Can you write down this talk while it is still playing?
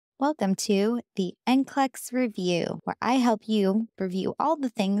Welcome to the NCLEX Review, where I help you review all the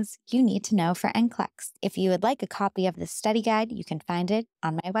things you need to know for NCLEX. If you would like a copy of the study guide, you can find it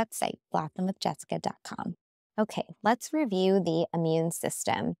on my website, blossom.jessica.com. Okay, let's review the immune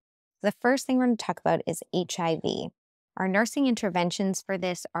system. The first thing we're going to talk about is HIV. Our nursing interventions for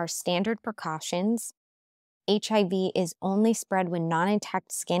this are standard precautions. HIV is only spread when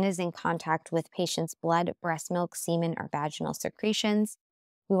non-intact skin is in contact with patients' blood, breast milk, semen, or vaginal secretions.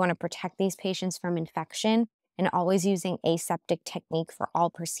 We want to protect these patients from infection and always using aseptic technique for all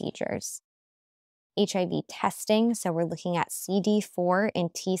procedures. HIV testing, so we're looking at CD4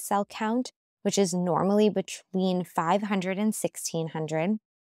 and T cell count, which is normally between 500 and 1600.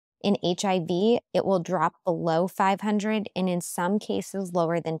 In HIV, it will drop below 500 and in some cases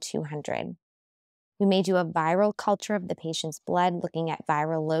lower than 200. We may do a viral culture of the patient's blood looking at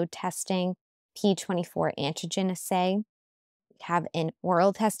viral load testing, P24 antigen assay. Have an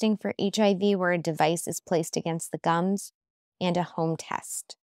oral testing for HIV where a device is placed against the gums, and a home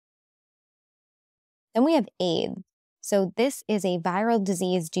test. Then we have AIDS. So this is a viral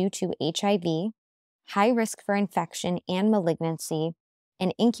disease due to HIV, high risk for infection and malignancy,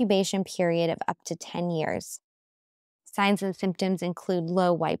 an incubation period of up to 10 years. Signs and symptoms include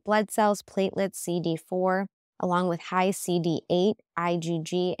low white blood cells, platelets, CD4, along with high CD8,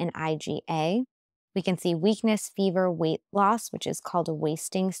 IgG, and IgA. We can see weakness, fever, weight loss, which is called a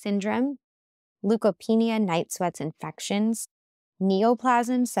wasting syndrome, leukopenia, night sweats, infections.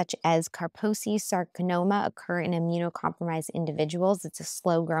 Neoplasms such as Kaposi sarcoma occur in immunocompromised individuals. It's a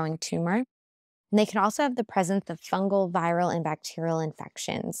slow-growing tumor. And they can also have the presence of fungal, viral, and bacterial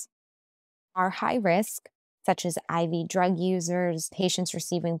infections. Are high risk, such as IV drug users, patients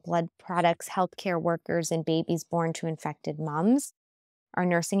receiving blood products, healthcare workers, and babies born to infected moms. Our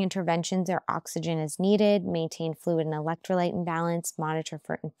nursing interventions are oxygen as needed, maintain fluid and electrolyte imbalance, monitor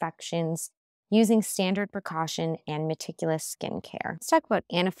for infections, using standard precaution and meticulous skin care. Let's talk about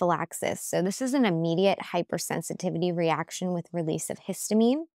anaphylaxis. So this is an immediate hypersensitivity reaction with release of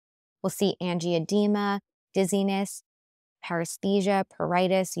histamine. We'll see angioedema, dizziness, paresthesia,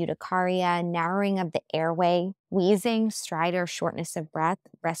 pruritus, urticaria, narrowing of the airway, wheezing, stridor, shortness of breath,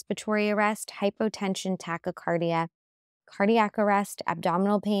 respiratory arrest, hypotension, tachycardia, cardiac arrest,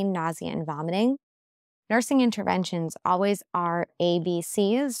 abdominal pain, nausea, and vomiting. Nursing interventions always are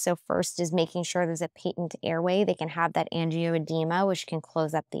ABCs. So first is making sure there's a patent airway. They can have that angioedema, which can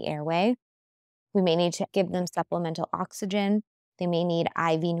close up the airway. We may need to give them supplemental oxygen. They may need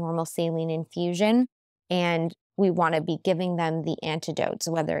IV normal saline infusion. And we want to be giving them the antidotes,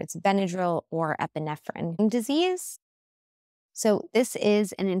 whether it's Benadryl or epinephrine. Disease. So this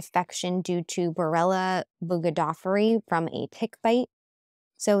is an infection due to Borrelia burgdorferi from a tick bite.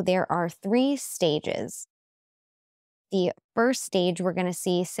 So there are 3 stages. The first stage, we're going to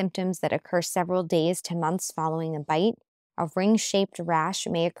see symptoms that occur several days to months following a bite. A ring-shaped rash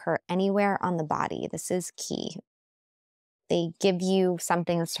may occur anywhere on the body. This is key. They give you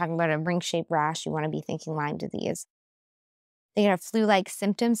something that's talking about a ring-shaped rash. You want to be thinking Lyme disease. They have flu-like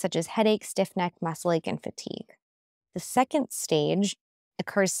symptoms such as headache, stiff neck, muscle ache, and fatigue. The second stage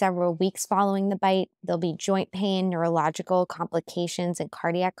occurs several weeks following the bite. There'll be joint pain, neurological complications, and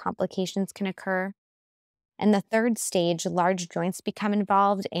cardiac complications can occur. And the third stage, large joints become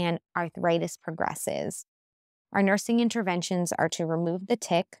involved and arthritis progresses. Our nursing interventions are to remove the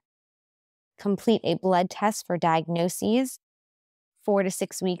tick, complete a blood test for diagnoses 4 to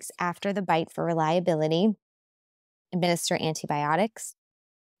 6 weeks after the bite for reliability, administer antibiotics,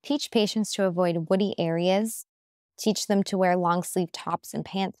 teach patients to avoid woody areas, teach them to wear long-sleeve tops and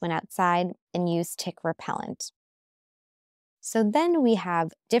pants when outside, and use tick repellent. So then we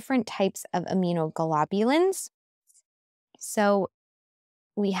have different types of immunoglobulins. So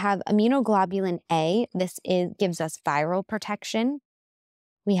we have immunoglobulin A. This gives us viral protection.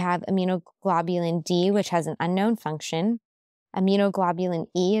 We have immunoglobulin D, which has an unknown function. Immunoglobulin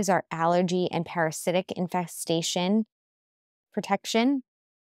E is our allergy and parasitic infestation protection.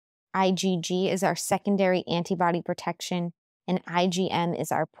 IgG is our secondary antibody protection, and IgM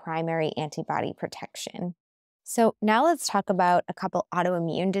is our primary antibody protection. So now let's talk about a couple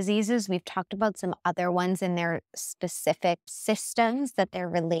autoimmune diseases. We've talked about some other ones in their specific systems that they're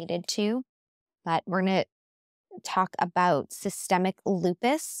related to, but we're going to talk about systemic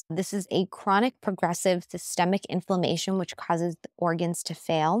lupus. This is a chronic progressive systemic inflammation which causes the organs to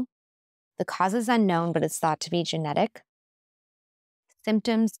fail. The cause is unknown, but it's thought to be genetic.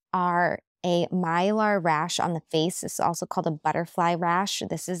 Symptoms are a mylar rash on the face. This is also called a butterfly rash.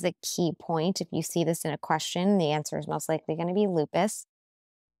 This is a key point. If you see this in a question, the answer is most likely going to be lupus.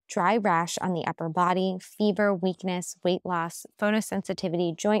 dry rash on the upper body, fever, weakness, weight loss,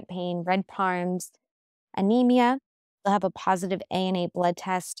 photosensitivity, joint pain, red palms, anemia. They'll have a positive ANA blood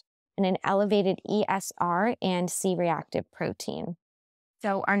test and an elevated ESR and C-reactive protein.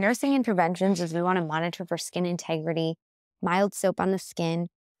 So our nursing interventions is we want to monitor for skin integrity, mild soap on the skin,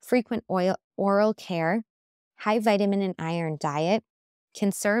 frequent oral care, high vitamin and iron diet,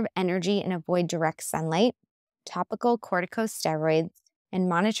 conserve energy and avoid direct sunlight, topical corticosteroids, and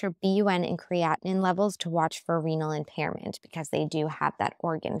monitor BUN and creatinine levels to watch for renal impairment because they do have that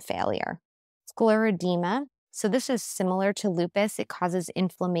organ failure. Scleroderma. So this is similar to lupus. It causes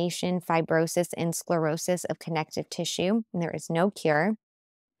inflammation, fibrosis, and sclerosis of connective tissue, and there is no cure.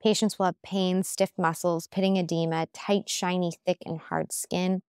 Patients will have pain, stiff muscles, pitting edema, tight, shiny, thick, and hard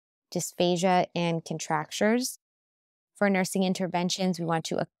skin, dysphagia, and contractures. For nursing interventions, we want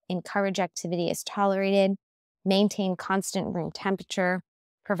to encourage activity as tolerated, maintain constant room temperature,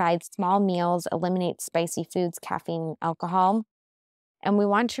 provide small meals, eliminate spicy foods, caffeine, and alcohol. And we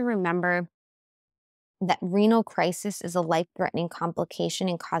want to remember that renal crisis is a life-threatening complication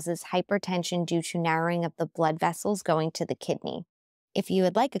and causes hypertension due to narrowing of the blood vessels going to the kidney. If you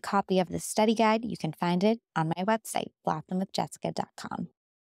would like a copy of this study guide, you can find it on my website, blosdomwithjessica.com.